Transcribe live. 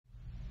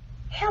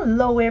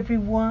Hello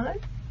everyone.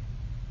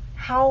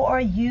 How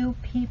are you,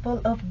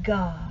 people of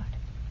God?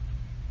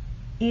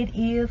 It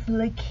is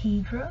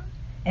Lakeidra,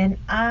 and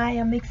I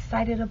am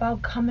excited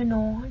about coming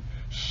on,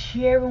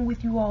 sharing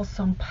with you all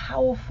some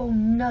powerful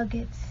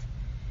nuggets,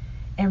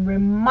 and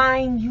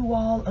remind you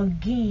all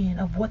again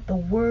of what the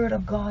Word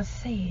of God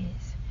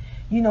says.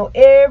 You know,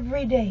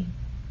 every day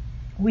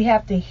we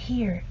have to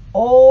hear it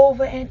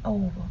over and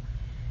over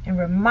and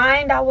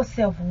remind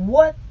ourselves,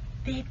 what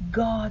did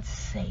God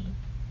say?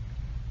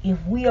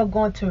 If we are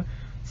going to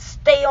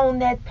stay on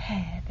that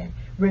path and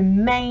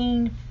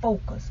remain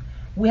focused,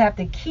 we have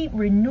to keep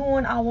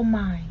renewing our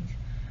minds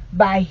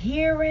by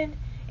hearing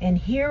and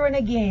hearing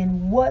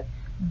again what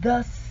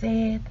thus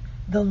saith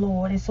the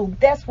Lord. And so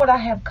that's what I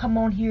have come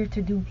on here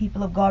to do,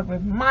 people of God.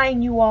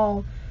 Remind you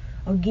all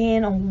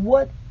again on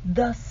what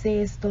thus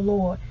says the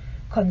Lord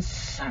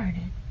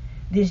concerning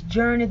this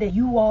journey that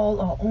you all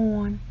are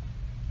on,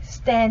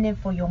 standing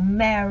for your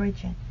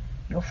marriage and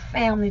your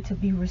family to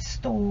be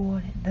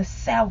restored, and the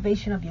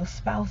salvation of your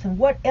spouse, and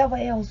whatever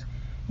else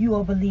you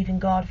are believing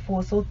God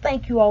for. So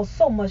thank you all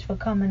so much for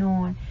coming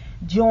on,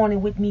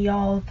 joining with me,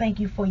 all. Thank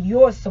you for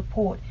your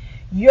support,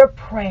 your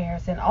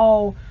prayers, and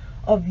all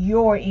of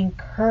your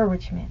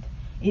encouragement.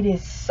 It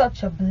is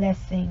such a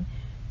blessing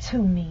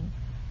to me.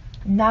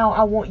 Now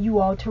I want you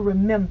all to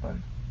remember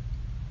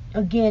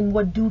again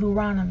what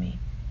Deuteronomy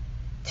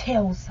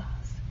tells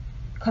us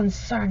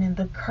concerning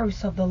the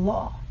curse of the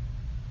law.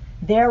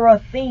 There are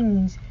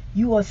things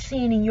you are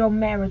seeing in your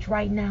marriage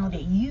right now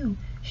that you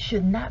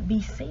should not be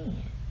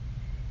seeing.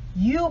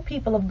 You,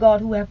 people of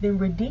God who have been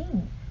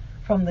redeemed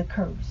from the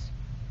curse,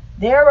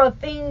 there are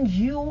things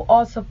you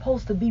are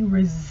supposed to be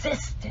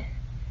resisting,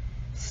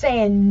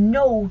 saying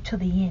no to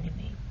the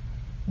enemy,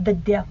 the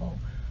devil,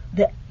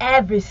 the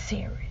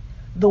adversary,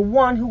 the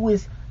one who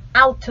is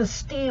out to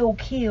steal,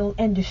 kill,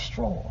 and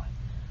destroy.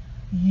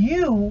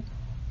 You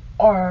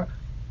are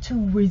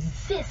to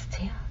resist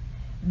him.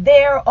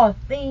 There are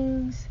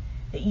things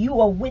that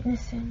you are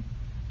witnessing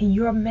in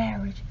your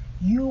marriage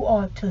you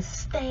are to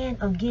stand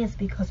against,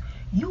 because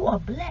you are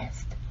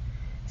blessed.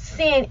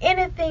 Seeing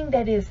anything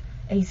that is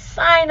a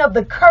sign of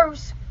the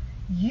curse,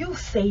 you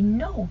say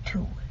no to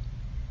it.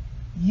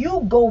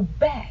 You go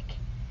back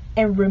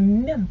and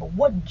remember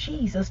what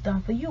Jesus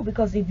done for you,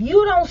 because if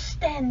you don't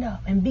stand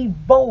up and be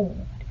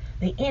bold,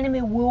 the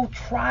enemy will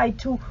try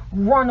to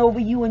run over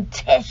you and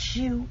test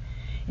you,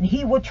 and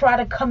he will try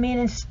to come in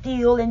and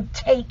steal and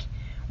take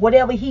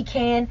whatever he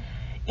can.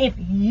 If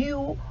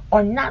you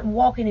are not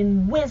walking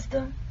in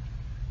wisdom,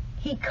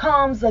 he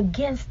comes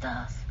against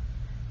us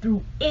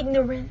through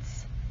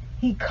ignorance.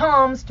 He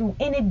comes through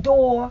any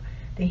door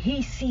that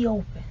he see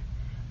open.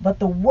 But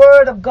the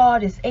Word of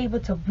God is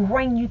able to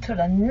bring you to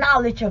the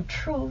knowledge of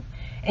truth,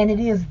 and it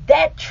is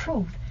that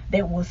truth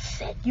that will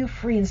set you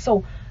free. And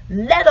so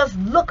let us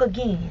look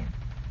again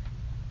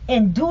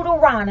in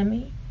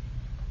Deuteronomy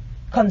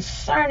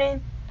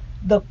concerning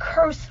the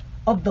curse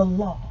of the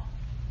law,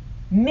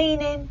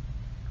 meaning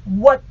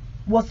what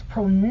was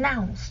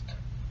pronounced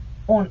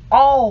on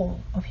all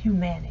of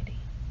humanity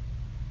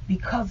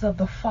because of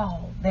the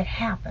fall that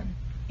happened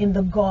in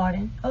the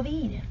Garden of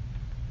Eden.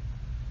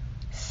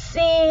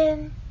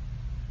 Sin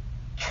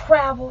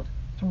traveled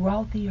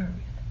throughout the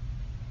earth,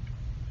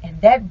 and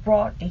that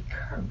brought a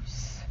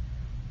curse,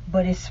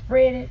 but it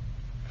spread it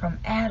from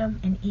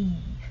Adam and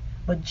Eve.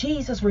 But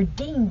Jesus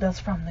redeemed us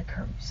from the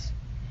curse.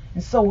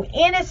 And so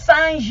any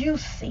signs you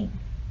see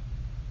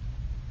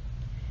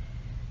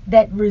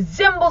that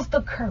resembles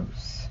the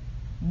curse,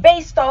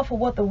 based off of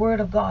what the Word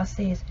of God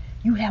says,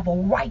 you have a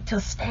right to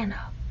stand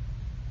up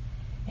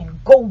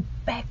and go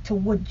back to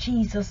what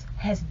Jesus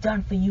has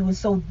done for you. And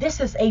so this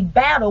is a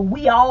battle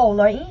we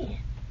all are in.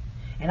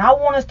 And I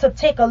want us to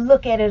take a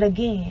look at it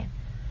again,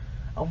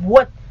 of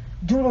what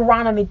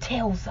Deuteronomy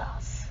tells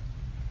us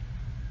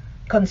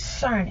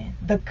concerning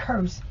the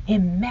curse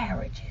in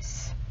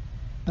marriages.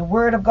 The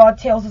Word of God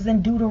tells us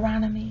in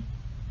Deuteronomy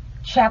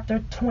chapter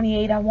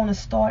 28, I want to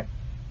start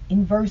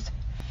in verse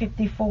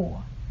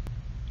 54,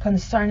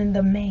 concerning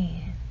the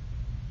man,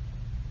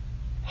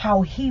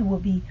 how he will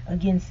be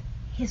against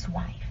his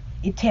wife.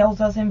 It tells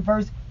us in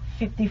verse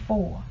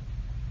 54,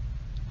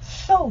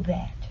 so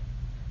that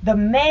the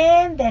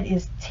man that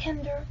is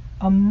tender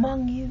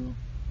among you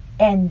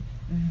and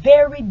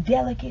very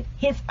delicate,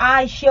 his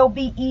eye shall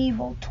be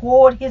evil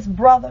toward his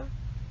brother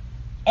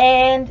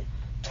and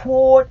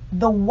toward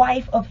the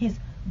wife of his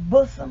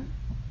bosom,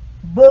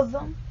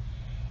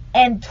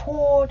 and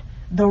toward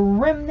the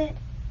remnant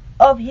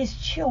of his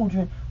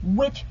children,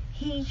 which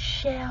he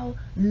shall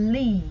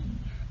leave.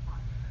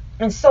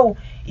 And so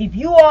if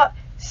you are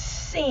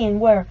seeing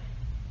where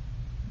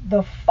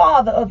the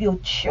father of your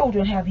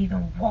children have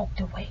even walked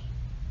away,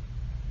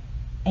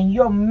 and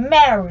your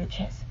marriage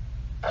has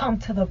come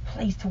to the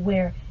place to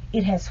where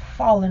it has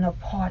fallen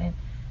apart, and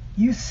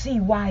you see,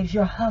 wives,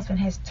 your husband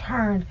has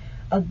turned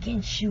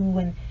against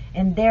you,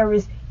 and there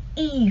is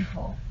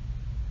evil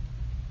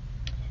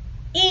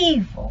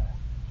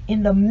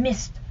in the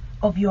midst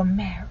of your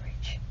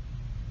marriage.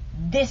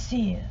 This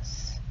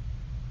is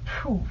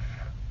proof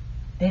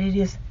that it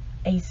is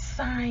a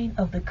sign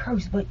of the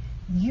curse, but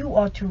you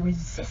are to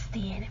resist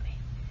the enemy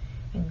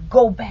and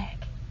go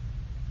back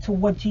to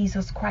what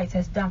Jesus Christ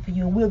has done for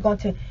you. And we're going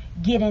to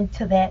get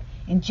into that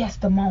in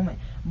just a moment.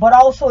 But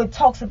also it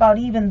talks about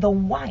even the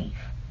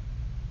wife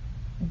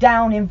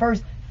down in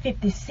verse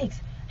 56,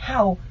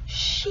 how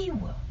she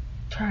will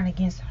turn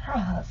against her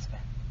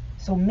husband.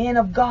 So men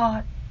of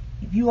God,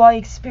 if you are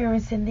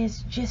experiencing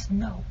this, just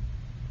know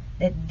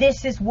that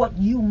this is what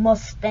you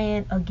must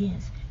stand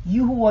against.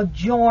 You who are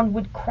joined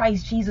with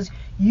Christ Jesus,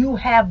 you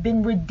have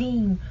been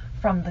redeemed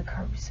from the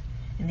curse.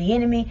 And the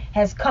enemy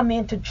has come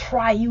in to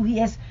try you. He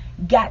has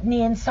gotten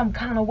in some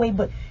kind of way,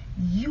 but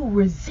you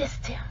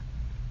resist him.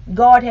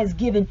 God has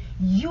given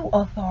you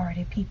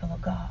authority, people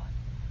of God,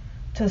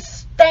 to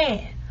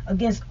stand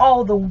against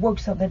all the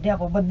works of the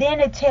devil. But then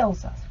it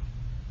tells us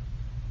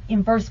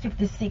in verse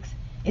 56,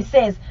 it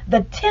says,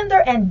 the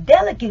tender and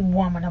delicate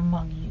woman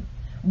among you,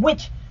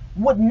 which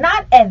would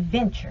not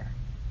adventure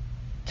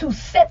to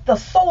set the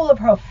sole of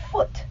her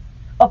foot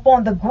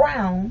upon the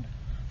ground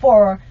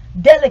for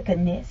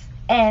delicateness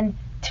and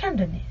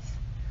tenderness,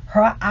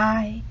 her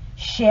eye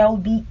shall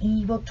be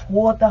evil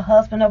toward the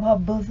husband of her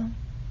bosom,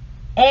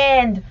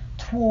 and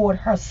toward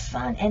her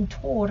son, and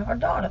toward her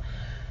daughter.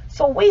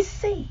 So we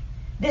see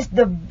this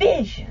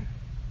division.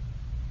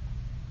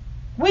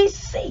 We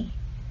see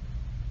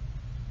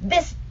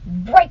this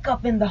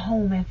breakup in the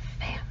home and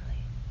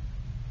family.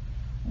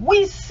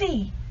 We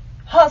see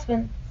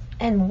husbands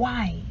and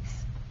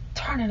wives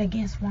turning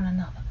against one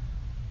another,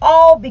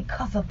 all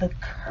because of the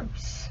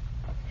curse.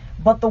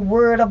 But the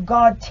word of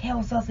God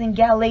tells us in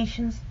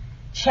Galatians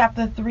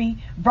chapter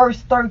 3 verse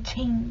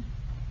 13,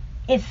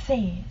 it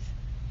says,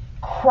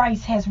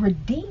 Christ has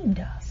redeemed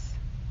us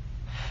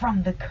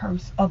from the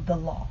curse of the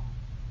law,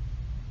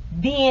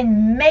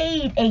 being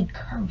made a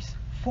curse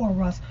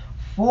for us.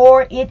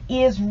 For it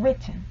is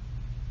written,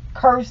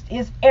 cursed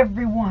is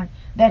everyone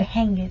that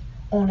hangeth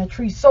on a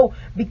tree. So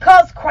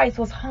because Christ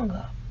was hung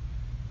up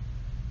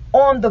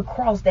on the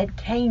cross that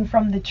came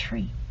from the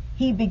tree,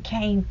 he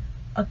became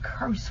a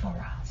curse for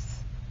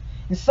us.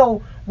 And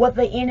so what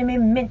the enemy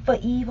meant for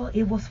evil,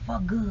 it was for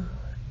good.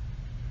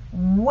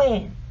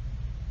 When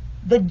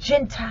the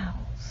Gentiles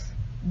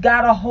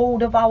got a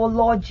hold of our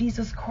Lord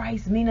Jesus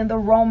Christ, meaning the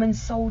Roman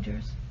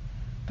soldiers,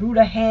 through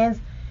the hands,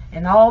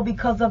 and all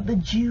because of the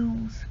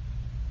Jews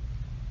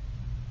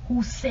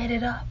who set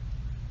it up,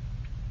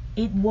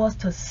 it was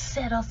to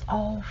set us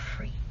all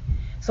free.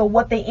 So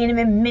what the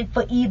enemy meant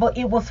for evil,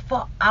 it was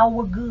for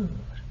our good.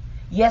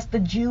 Yes, the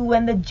Jew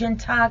and the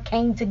Gentile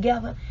came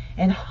together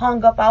and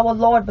hung up our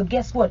Lord, but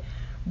guess what?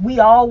 We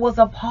all was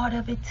a part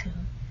of it too,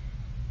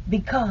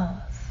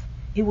 because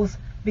it was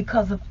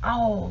because of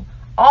all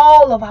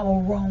of our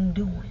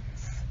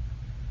wrongdoings.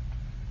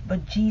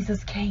 But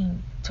Jesus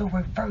came to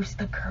reverse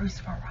the curse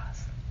for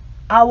us.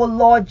 Our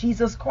Lord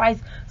Jesus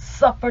Christ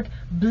suffered,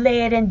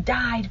 bled, and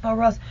died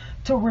for us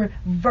to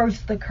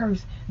reverse the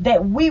curse,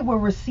 that we will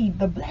receive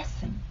the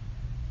blessing.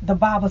 The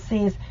Bible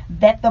says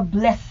that the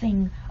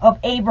blessing of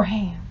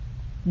Abraham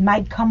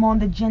might come on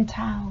the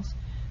Gentiles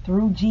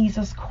through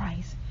Jesus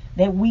Christ,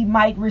 that we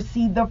might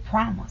receive the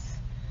promise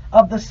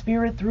of the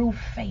Spirit through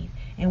faith.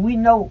 And we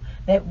know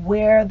that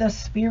where the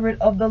Spirit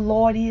of the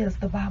Lord is,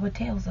 the Bible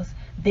tells us,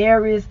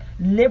 there is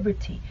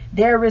liberty,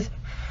 there is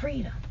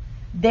freedom,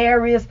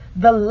 there is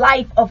the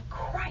life of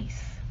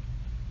Christ,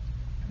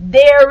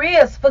 there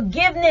is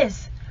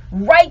forgiveness,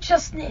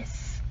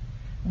 righteousness.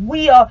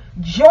 We are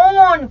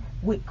joined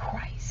with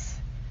Christ,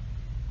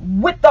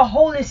 with the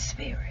Holy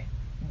Spirit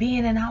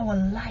being in our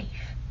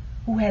life,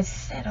 who has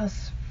set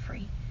us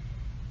free,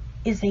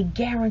 is a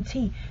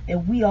guarantee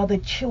that we are the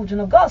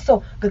children of God.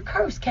 So the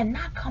curse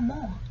cannot come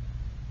on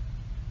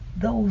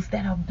those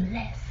that are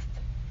blessed.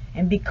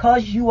 And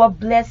because you are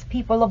blessed,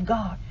 people of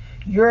God,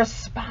 your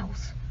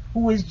spouse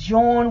who is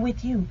joined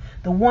with you,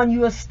 the one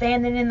you are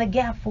standing in the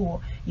gap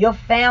for, your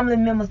family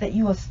members that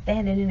you are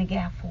standing in the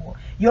gap for,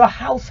 your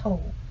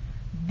household,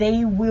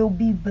 they will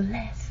be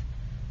blessed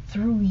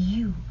through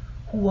you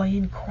who are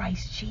in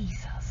Christ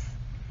Jesus.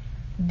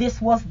 This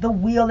was the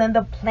will and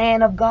the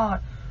plan of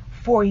God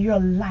for your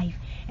life.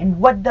 And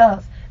what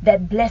does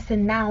that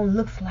blessing now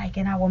looks like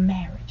in our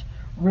marriage?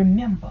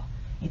 Remember,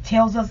 it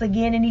tells us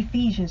again in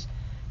Ephesians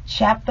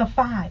chapter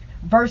 5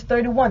 verse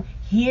 31,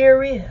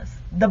 here is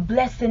the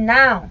blessing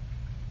now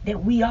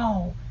that we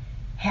all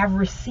have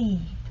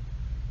received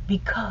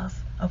because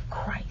of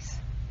Christ.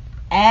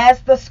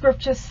 As the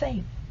scriptures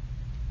say,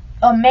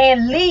 a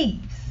man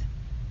leaves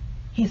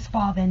his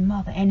father and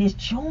mother and is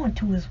joined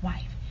to his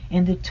wife,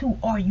 and the two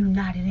are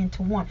united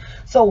into one.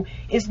 So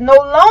it's no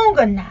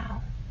longer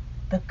now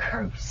the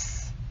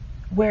curse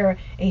where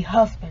a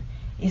husband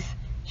is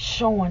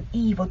showing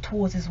evil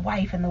towards his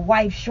wife, and the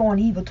wife showing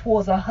evil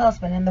towards her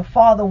husband, and the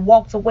father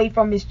walks away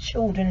from his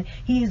children.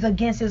 He is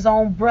against his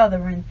own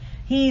brother, and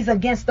he's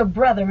against the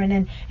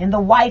brethren, and the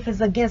wife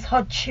is against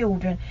her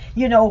children.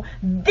 You know,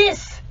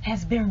 this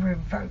has been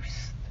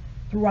reversed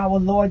through our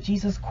Lord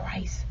Jesus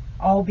Christ,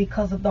 all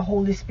because of the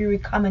Holy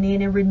Spirit coming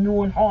in and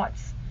renewing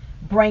hearts,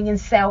 bringing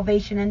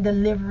salvation and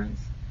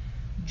deliverance,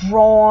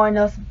 drawing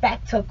us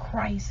back to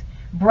Christ,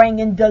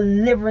 bringing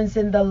deliverance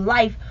in the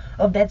life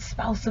of that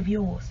spouse of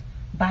yours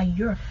by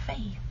your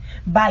faith,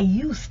 by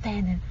you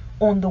standing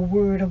on the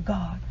word of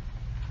God.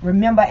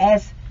 Remember,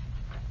 as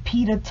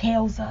Peter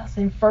tells us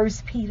in 1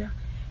 Peter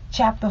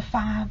chapter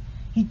 5,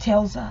 he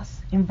tells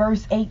us in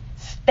verse 8,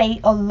 stay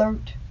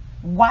alert,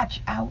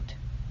 watch out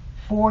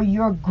for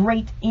your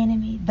great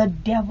enemy, the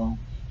devil.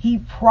 He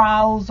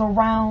prowls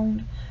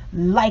around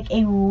like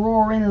a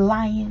roaring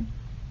lion,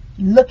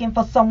 looking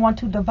for someone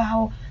to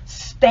devour.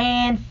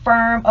 Stand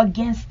firm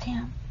against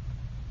him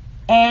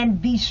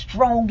and be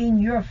strong in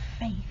your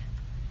faith.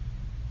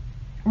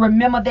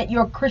 Remember that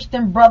your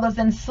Christian brothers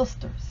and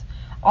sisters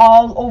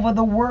all over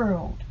the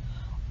world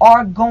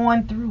are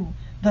going through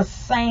the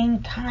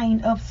same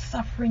kind of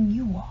suffering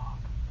you are.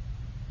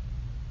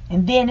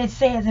 And then it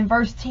says in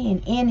verse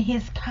 10, in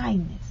his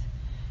kindness,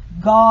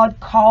 God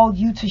called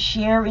you to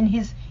share in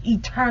his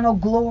eternal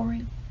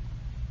glory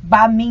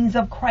by means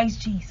of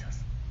Christ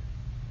Jesus.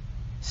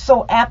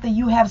 So after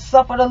you have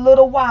suffered a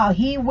little while,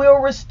 he will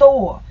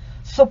restore,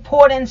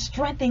 support, and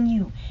strengthen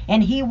you,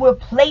 and he will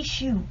place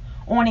you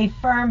on a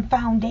firm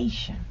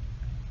foundation.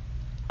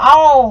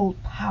 All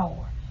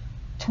power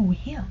to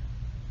him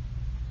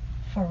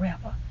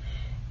forever.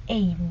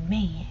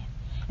 Amen.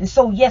 And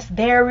so, yes,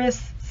 there is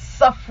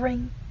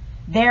suffering,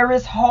 there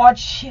is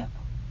hardship,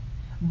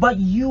 but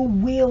you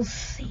will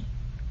see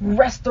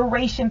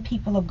restoration,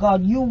 people of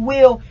God. You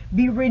will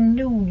be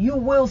renewed. You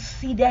will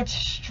see that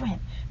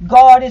strength.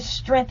 God is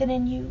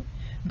strengthening you.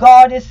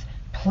 God is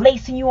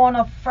placing you on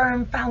a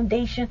firm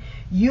foundation.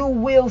 You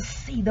will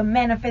see the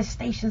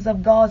manifestations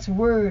of God's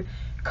word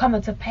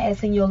coming to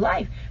pass in your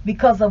life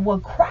because of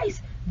what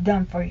Christ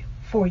done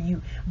for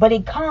you. But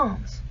it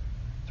comes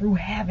through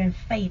having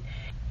faith.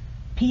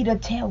 Peter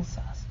tells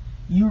us,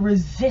 you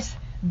resist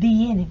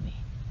the enemy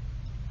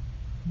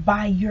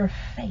by your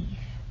faith.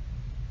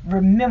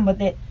 Remember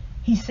that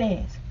he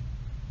says,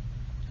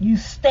 you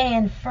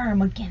stand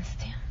firm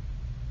against him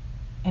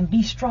and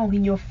be strong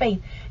in your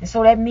faith. And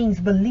so that means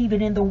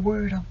believing in the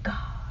word of God.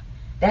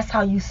 That's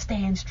how you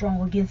stand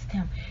strong against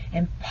him.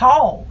 And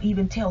Paul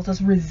even tells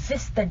us,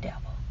 resist the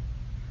devil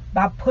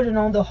by putting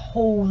on the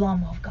whole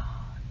armor of God.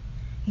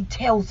 He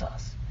tells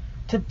us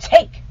to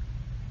take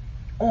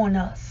on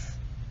us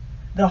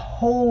the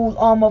whole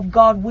armor of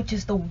God, which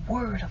is the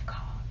word of God.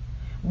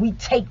 We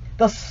take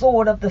the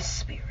sword of the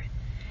Spirit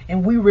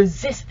and we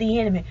resist the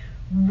enemy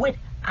with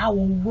our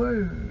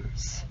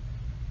words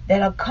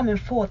that are coming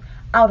forth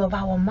out of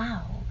our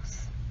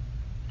mouths,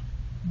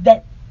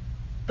 that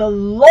the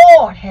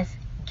Lord has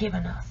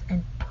given us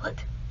and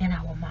put in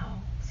our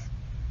mouths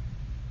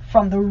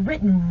from the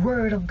written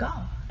word of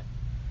God.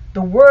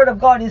 The word of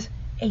God is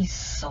a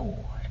sword.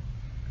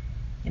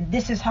 And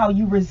this is how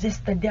you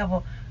resist the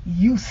devil.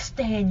 You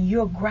stand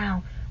your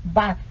ground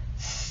by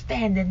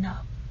standing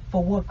up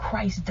for what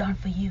Christ done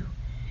for you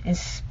and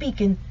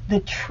speaking the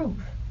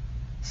truth,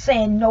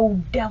 saying,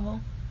 no devil,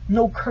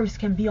 no curse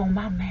can be on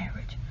my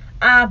marriage.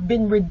 I've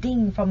been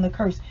redeemed from the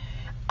curse.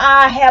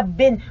 I have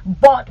been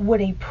bought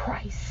with a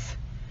price.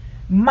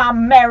 My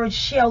marriage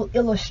shall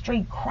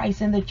illustrate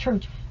Christ and the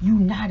church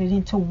united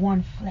into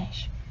one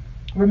flesh.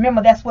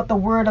 Remember, that's what the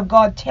word of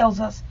God tells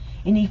us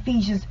in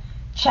Ephesians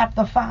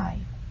chapter 5,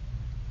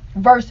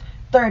 verse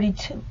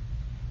 32.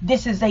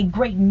 This is a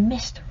great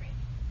mystery,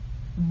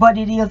 but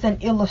it is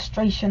an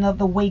illustration of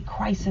the way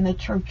Christ and the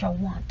church are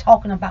one.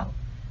 Talking about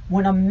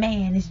when a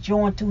man is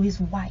joined to his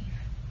wife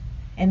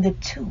and the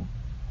two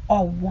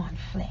are one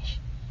flesh.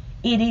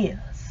 It is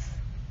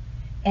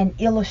an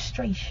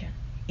illustration.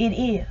 It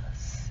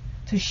is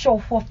to show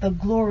forth the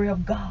glory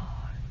of God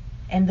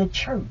and the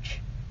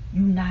church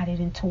united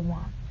into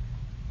one.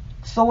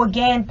 So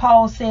again,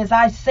 Paul says,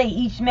 I say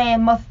each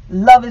man must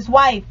love his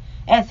wife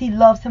as he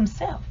loves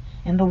himself,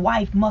 and the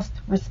wife must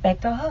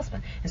respect her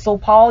husband. And so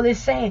Paul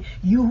is saying,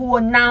 you who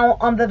are now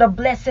under the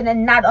blessing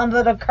and not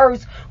under the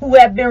curse, who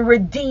have been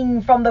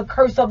redeemed from the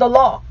curse of the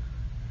law,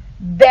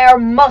 there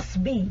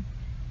must be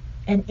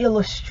an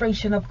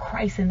illustration of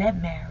Christ in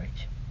that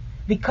marriage,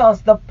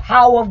 because the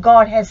power of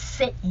God has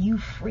set you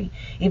free.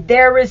 If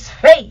there is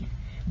faith,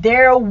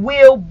 there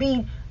will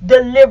be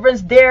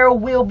deliverance, there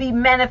will be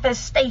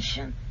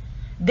manifestation,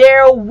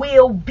 there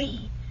will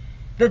be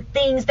the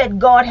things that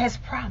God has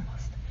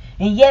promised.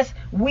 And yes,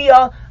 we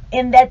are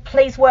in that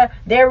place where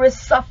there is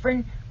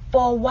suffering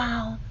for a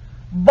while,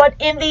 but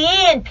in the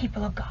end,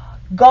 people of God,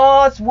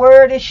 God's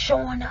word is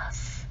showing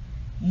us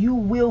you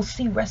will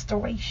see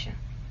restoration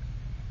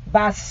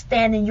by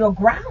standing your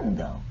ground,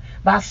 though,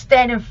 by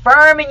standing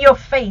firm in your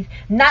faith,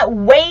 not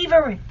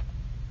wavering,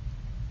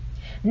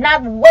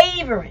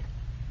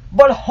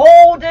 but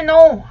holding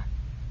on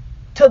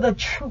to the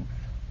truth.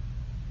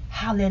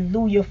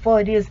 Hallelujah,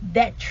 for it is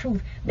that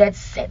truth that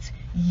sets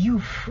you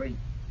free.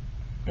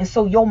 And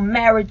so your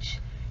marriage,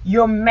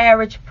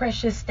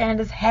 precious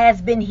standards,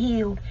 has been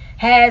healed,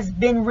 has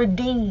been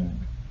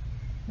redeemed.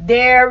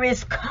 There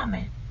is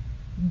coming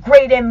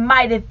great and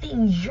mighty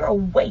things your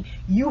way.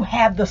 You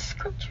have the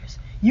scriptures.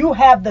 You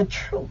have the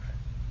truth.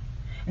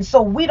 And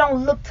so we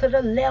don't look to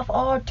the left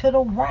or to the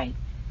right.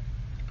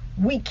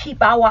 We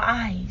keep our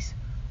eyes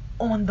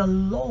on the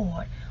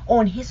Lord,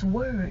 on his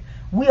word.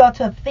 We are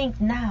to think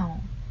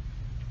now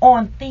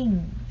on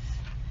things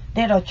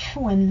that are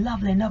true and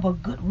lovely and of a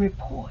good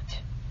report.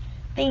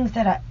 Things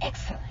that are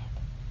excellent.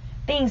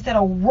 Things that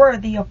are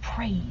worthy of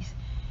praise.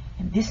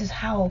 And this is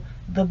how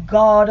the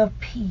God of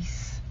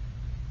peace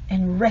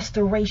and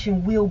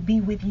restoration will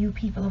be with you,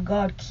 people of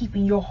God,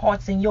 keeping your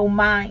hearts and your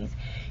minds,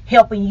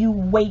 helping you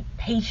wait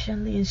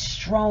patiently and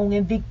strong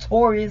and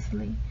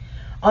victoriously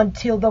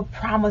until the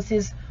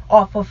promises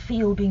are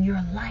fulfilled in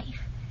your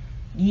life.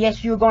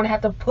 Yes, you're going to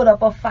have to put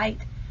up a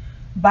fight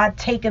by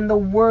taking the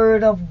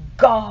word of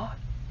God,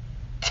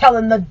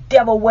 telling the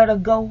devil where to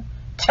go,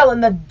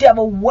 telling the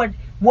devil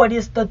what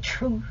is the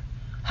truth.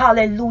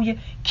 Hallelujah.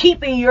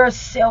 Keeping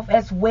yourself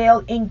as well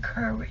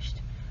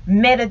encouraged.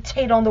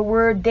 Meditate on the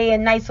word day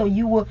and night so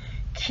you will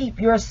keep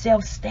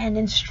yourself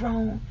standing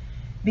strong,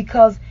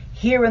 because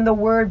hearing the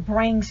word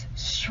brings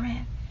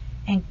strength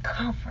and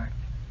comfort.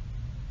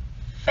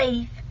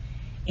 Faith,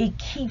 it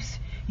keeps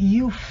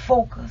you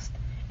focused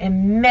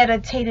and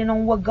meditating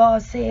on what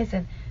God says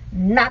and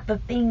not the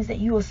things that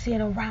you are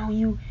seeing around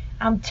you.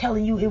 I'm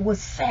telling you, it will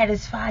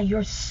satisfy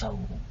your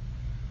soul.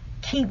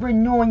 Keep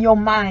renewing your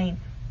mind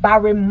by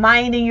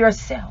reminding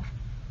yourself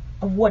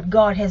of what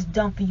God has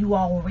done for you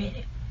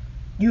already.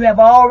 You have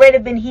already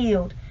been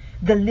healed,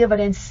 delivered,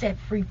 and set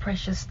free,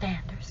 precious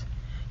standards.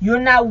 You're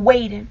not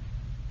waiting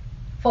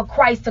for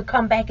Christ to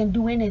come back and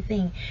do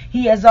anything.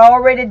 He has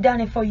already done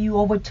it for you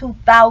over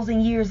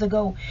 2,000 years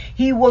ago.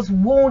 He was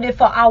wounded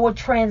for our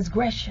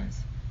transgressions,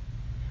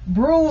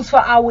 bruised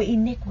for our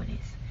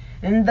iniquities,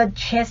 and the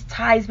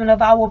chastisement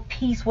of our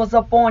peace was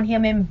upon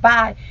him, and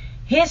by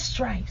his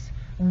stripes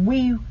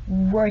we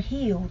were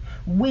healed.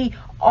 We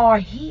are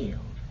healed.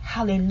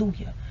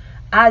 Hallelujah.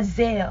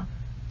 Isaiah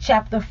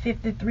chapter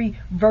 53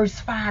 verse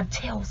 5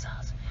 tells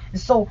us. And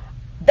so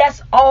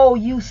that's all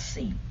you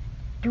see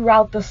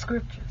throughout the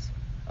scriptures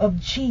of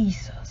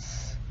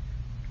Jesus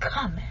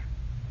coming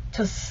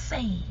to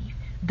save,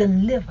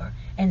 deliver,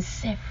 and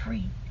set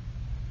free.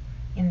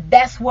 And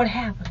that's what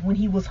happened when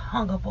he was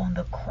hung up on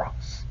the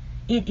cross.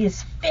 It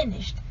is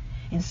finished.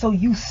 And so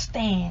you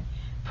stand,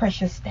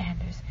 precious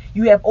standards.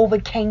 You have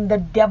overcame the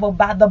devil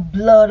by the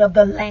blood of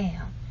the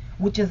Lamb,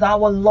 which is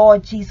our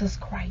Lord Jesus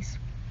Christ,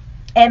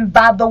 and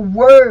by the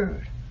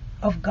word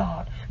of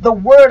God, the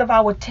word of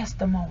our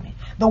testimony,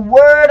 the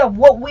word of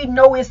what we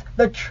know is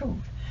the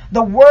truth,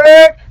 the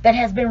word that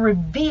has been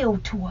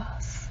revealed to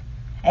us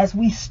as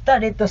we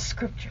studied the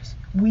scriptures.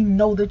 We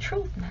know the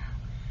truth now.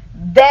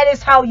 That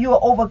is how you are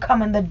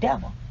overcoming the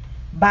devil,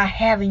 by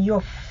having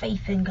your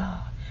faith in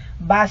God,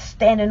 by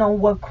standing on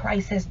what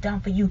Christ has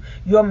done for you.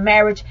 Your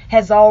marriage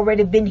has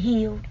already been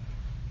healed.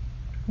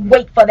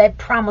 Wait for that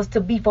promise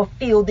to be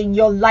fulfilled in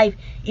your life.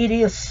 It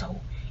is so.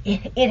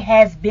 It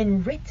has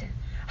been written.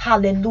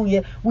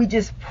 Hallelujah. We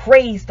just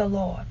praise the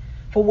Lord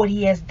for what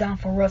he has done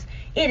for us.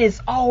 It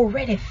is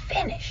already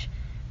finished.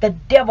 The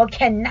devil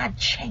cannot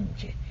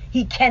change it.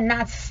 He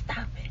cannot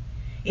stop it.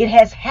 It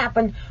has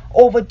happened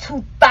over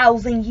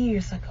 2,000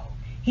 years ago.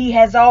 He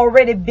has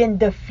already been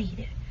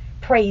defeated.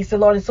 Praise the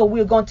Lord. And so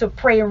we're going to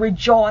pray and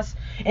rejoice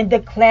and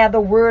declare the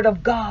word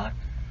of God.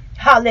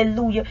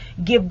 Hallelujah.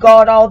 Give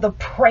God all the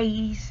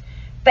praise.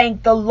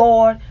 Thank the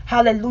Lord.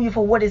 Hallelujah,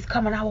 for what is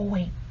coming our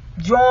way.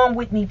 Join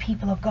with me,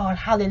 people of God.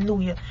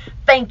 Hallelujah.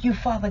 Thank you,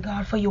 Father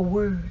God, for your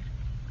word.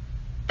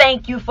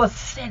 Thank you for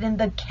setting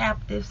the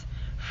captives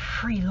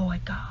free,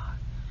 Lord God.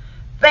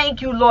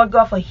 Thank you, Lord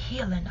God, for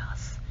healing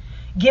us,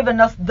 giving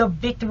us the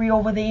victory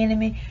over the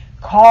enemy,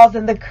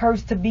 causing the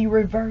curse to be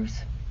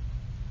reversed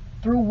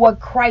through what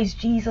Christ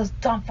Jesus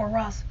done for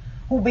us,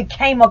 who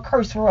became a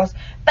curse for us.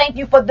 Thank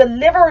you for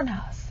delivering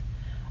us,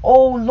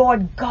 oh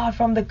Lord God,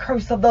 from the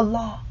curse of the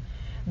law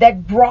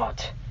that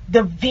brought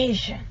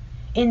division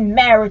in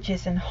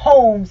marriages and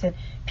homes and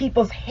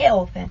people's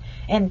health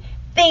and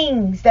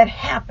things that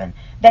happened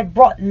that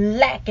brought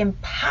lack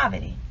and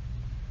poverty.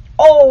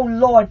 Oh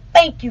Lord,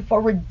 thank you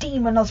for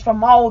redeeming us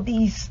from all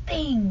these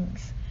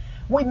things.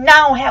 We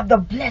now have the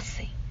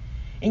blessing.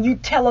 And you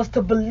tell us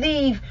to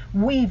believe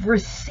we've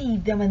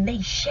received them and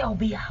they shall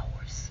be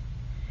ours.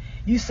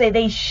 You say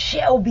they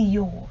shall be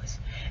yours.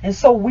 And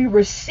so we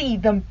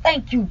receive them.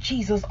 Thank you,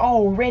 Jesus,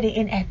 already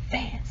in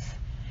advance.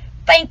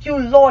 Thank you,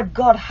 Lord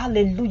God.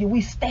 Hallelujah.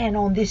 We stand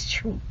on this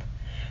truth.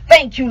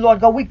 Thank you, Lord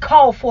God. We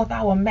call forth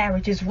our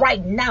marriages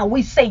right now.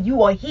 We say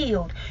you are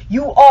healed.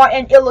 You are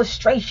an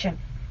illustration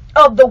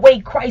of the way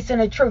Christ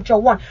and the church are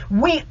one.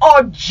 We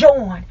are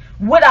joined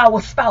with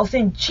our spouse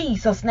in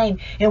Jesus' name.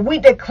 And we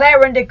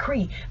declare and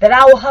decree that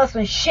our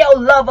husbands shall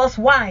love us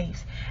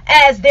wives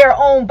as their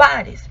own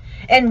bodies.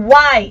 And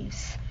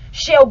wives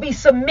shall be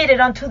submitted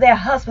unto their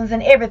husbands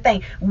in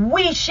everything.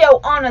 We shall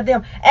honor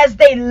them as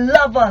they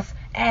love us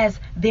as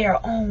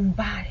their own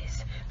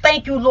bodies.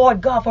 Thank you,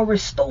 Lord God, for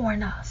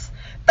restoring us.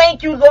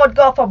 Thank you, Lord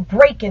God, for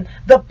breaking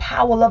the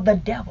power of the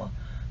devil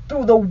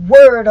through the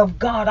word of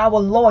God, our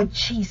Lord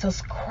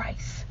Jesus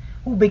Christ,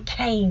 who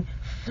became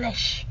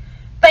flesh.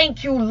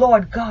 Thank you,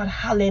 Lord God.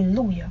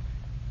 Hallelujah.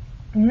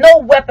 No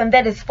weapon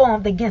that is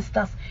formed against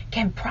us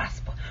can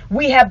prosper.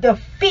 We have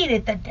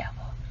defeated the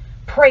devil.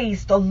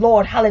 Praise the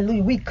Lord.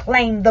 Hallelujah. We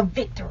claim the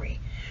victory.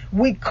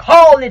 We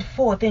call it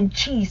forth in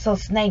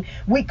Jesus' name.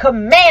 We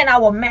command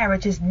our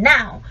marriages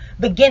now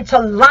begin to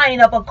line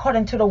up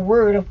according to the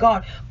word of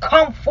God.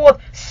 Come forth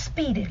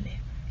speedily.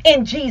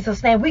 In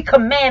Jesus' name, we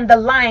command the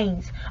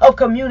lines of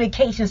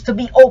communications to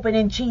be open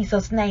in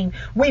Jesus' name.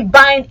 We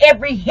bind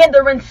every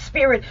hindering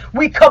spirit.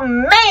 We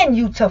command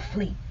you to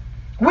flee.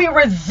 We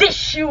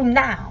resist you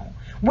now.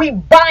 We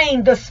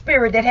bind the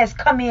spirit that has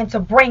come in to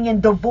bring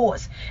in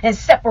divorce and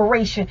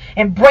separation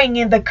and bring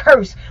in the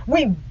curse.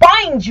 We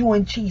bind you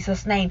in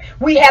Jesus' name.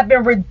 We have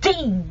been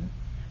redeemed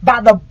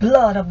by the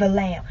blood of the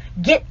Lamb.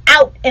 Get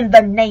out in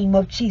the name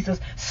of Jesus.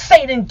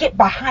 Satan, get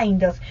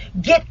behind us.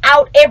 Get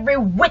out every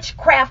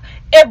witchcraft,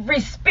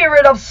 every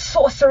spirit of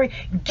sorcery.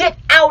 Get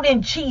out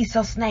in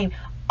Jesus' name.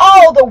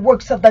 All the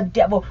works of the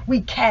devil,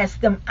 we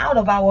cast them out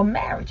of our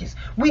marriages.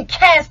 We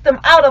cast them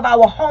out of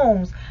our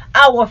homes,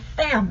 our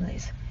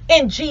families.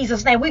 In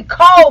Jesus' name, we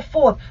call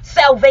forth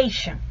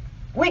salvation.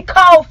 We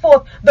call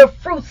forth the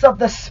fruits of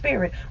the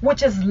Spirit,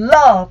 which is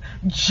love,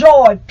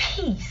 joy,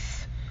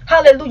 peace,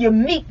 hallelujah,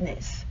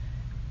 meekness,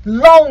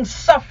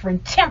 long-suffering,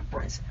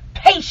 temperance,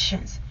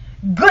 patience,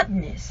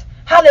 goodness,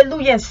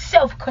 hallelujah, and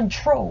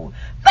self-control.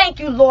 Thank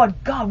you, Lord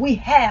God. We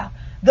have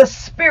the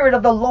Spirit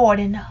of the Lord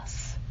in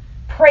us.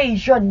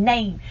 Praise your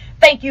name.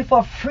 Thank you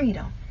for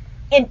freedom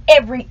in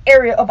every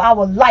area of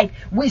our life.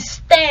 We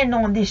stand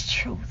on this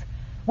truth.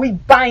 We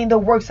bind the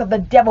works of the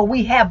devil.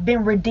 We have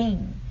been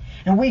redeemed.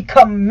 And we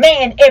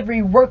command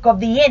every work of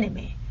the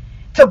enemy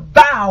to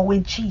bow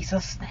in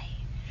Jesus' name.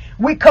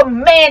 We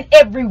command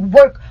every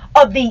work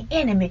of the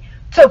enemy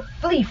to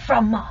flee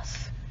from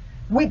us.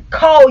 We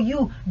call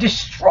you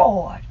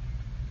destroyed.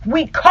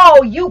 We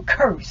call you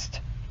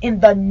cursed in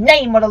the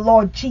name of the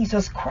Lord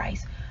Jesus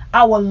Christ,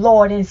 our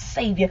Lord and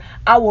Savior,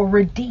 our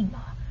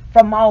Redeemer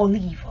from all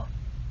evil.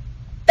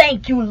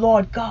 Thank you,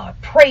 Lord God.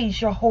 Praise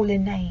your holy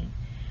name.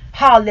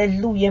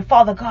 Hallelujah. And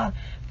Father God,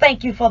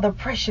 thank you for the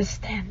precious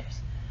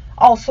standards.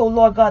 Also,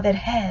 Lord God, that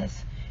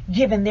has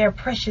given their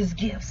precious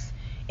gifts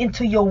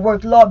into your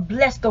work. Lord,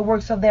 bless the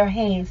works of their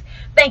hands.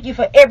 Thank you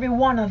for every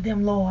one of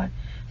them, Lord.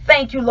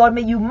 Thank you, Lord.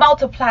 May you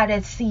multiply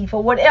that seed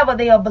for whatever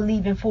they are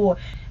believing for.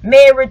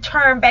 May it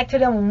return back to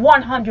them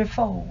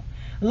 100-fold.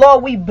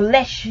 Lord, we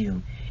bless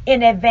you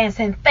in advance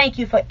and thank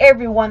you for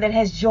everyone that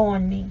has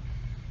joined me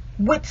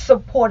with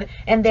support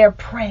and their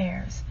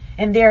prayers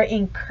and their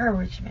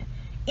encouragement.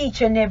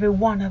 Each and every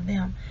one of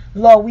them.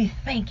 Lord, we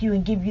thank you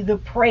and give you the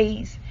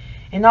praise.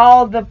 And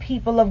all the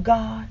people of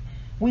God,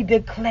 we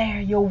declare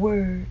your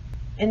word.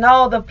 And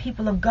all the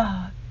people of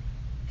God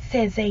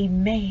says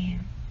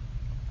amen.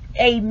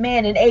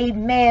 Amen and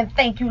amen.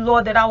 Thank you,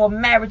 Lord, that our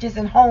marriages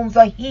and homes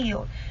are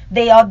healed.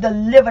 They are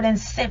delivered and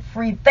set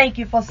free. Thank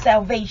you for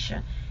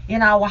salvation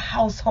in our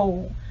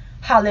household.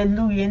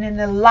 Hallelujah. And in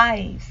the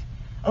lives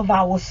of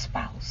our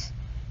spouse.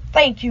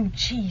 Thank you,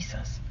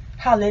 Jesus.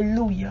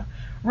 Hallelujah.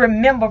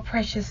 Remember,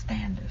 precious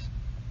standards,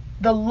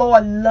 the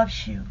Lord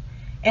loves you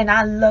and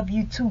I love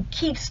you too.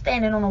 Keep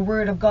standing on the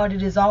word of God.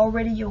 It is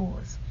already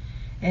yours.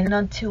 And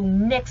until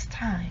next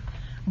time,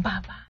 bye-bye.